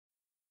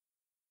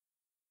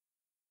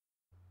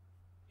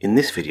In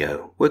this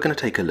video, we're going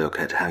to take a look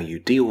at how you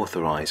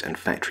deauthorize and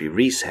factory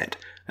reset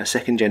a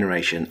second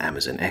generation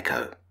Amazon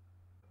Echo.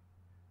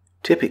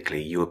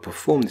 Typically, you would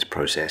perform this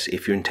process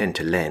if you intend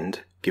to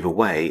lend, give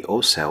away,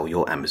 or sell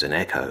your Amazon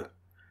Echo.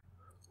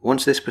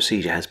 Once this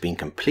procedure has been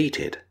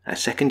completed, a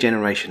second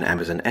generation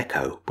Amazon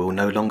Echo will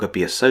no longer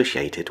be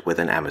associated with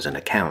an Amazon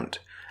account,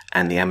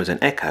 and the Amazon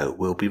Echo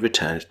will be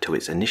returned to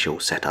its initial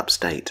setup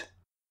state.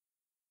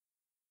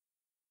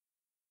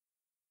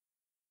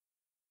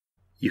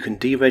 You can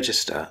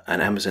deregister an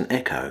Amazon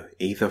Echo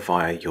either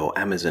via your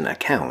Amazon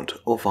account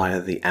or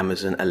via the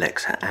Amazon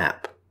Alexa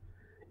app.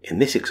 In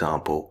this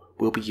example,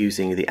 we'll be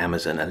using the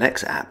Amazon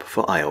Alexa app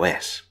for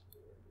iOS.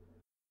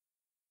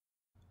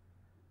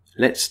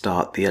 Let's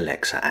start the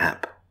Alexa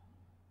app.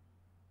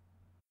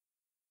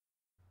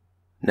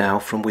 Now,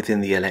 from within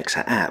the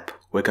Alexa app,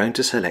 we're going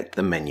to select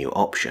the menu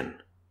option.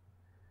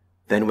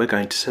 Then we're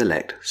going to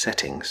select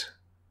Settings.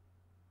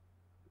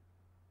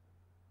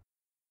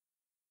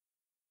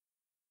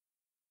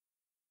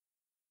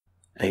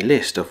 A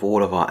list of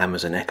all of our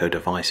Amazon Echo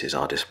devices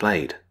are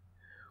displayed.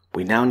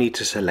 We now need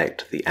to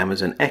select the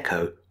Amazon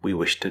Echo we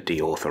wish to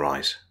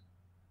deauthorize.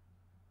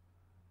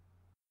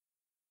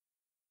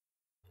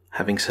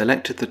 Having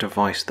selected the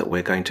device that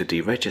we're going to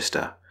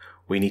deregister,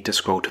 we need to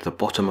scroll to the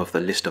bottom of the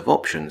list of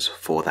options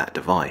for that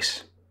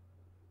device.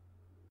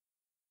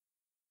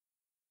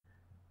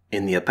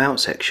 In the About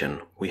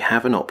section, we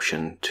have an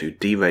option to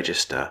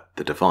deregister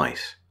the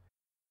device.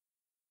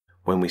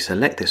 When we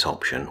select this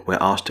option, we're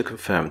asked to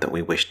confirm that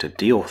we wish to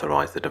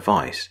deauthorize the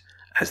device,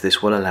 as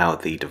this will allow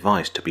the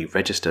device to be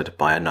registered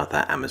by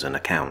another Amazon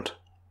account.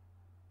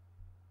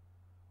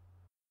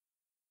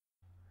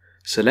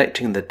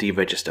 Selecting the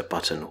Deregister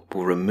button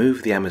will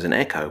remove the Amazon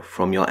Echo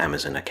from your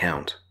Amazon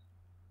account.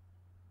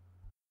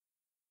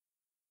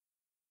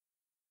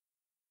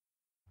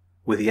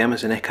 With the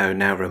Amazon Echo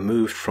now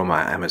removed from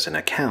our Amazon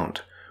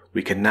account,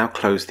 we can now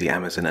close the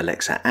Amazon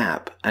Alexa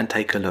app and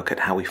take a look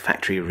at how we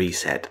factory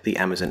reset the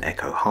Amazon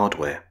Echo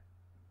hardware.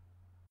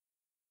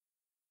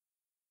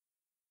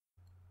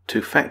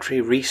 To factory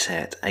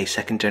reset a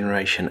second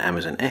generation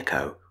Amazon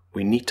Echo,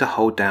 we need to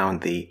hold down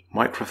the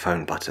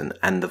microphone button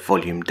and the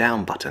volume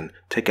down button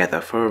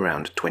together for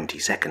around 20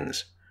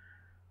 seconds.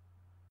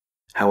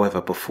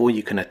 However, before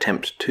you can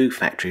attempt to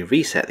factory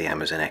reset the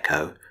Amazon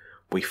Echo,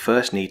 we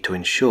first need to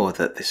ensure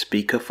that the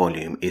speaker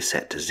volume is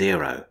set to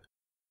 0.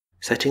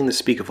 Setting the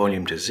speaker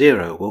volume to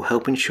 0 will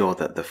help ensure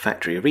that the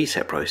factory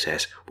reset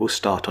process will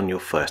start on your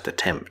first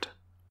attempt.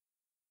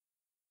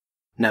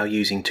 Now,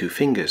 using two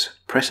fingers,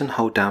 press and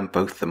hold down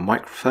both the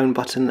microphone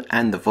button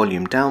and the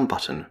volume down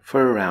button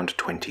for around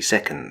 20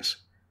 seconds.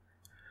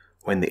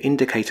 When the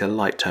indicator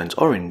light turns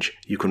orange,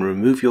 you can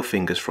remove your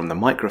fingers from the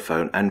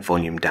microphone and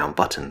volume down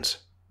buttons.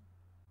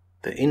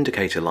 The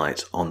indicator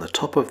lights on the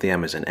top of the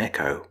Amazon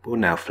Echo will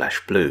now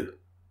flash blue.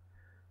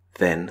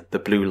 Then the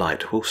blue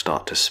light will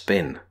start to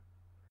spin.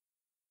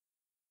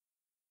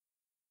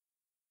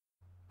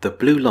 The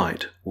blue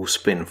light will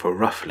spin for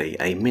roughly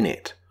a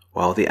minute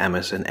while the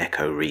Amazon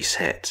Echo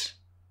resets.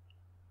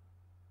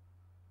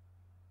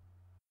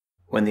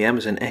 When the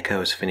Amazon Echo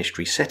has finished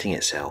resetting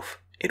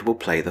itself, it will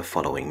play the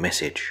following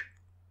message.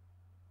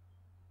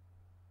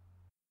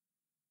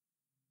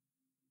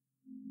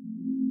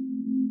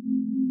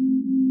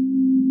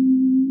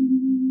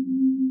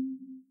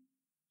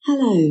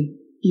 Hello,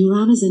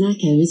 your Amazon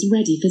Echo is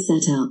ready for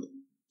setup.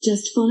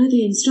 Just follow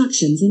the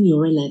instructions in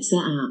your Alexa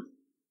app.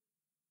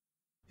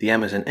 The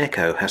Amazon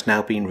Echo has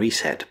now been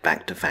reset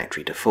back to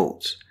factory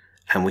defaults,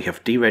 and we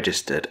have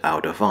deregistered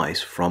our device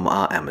from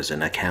our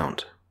Amazon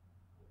account.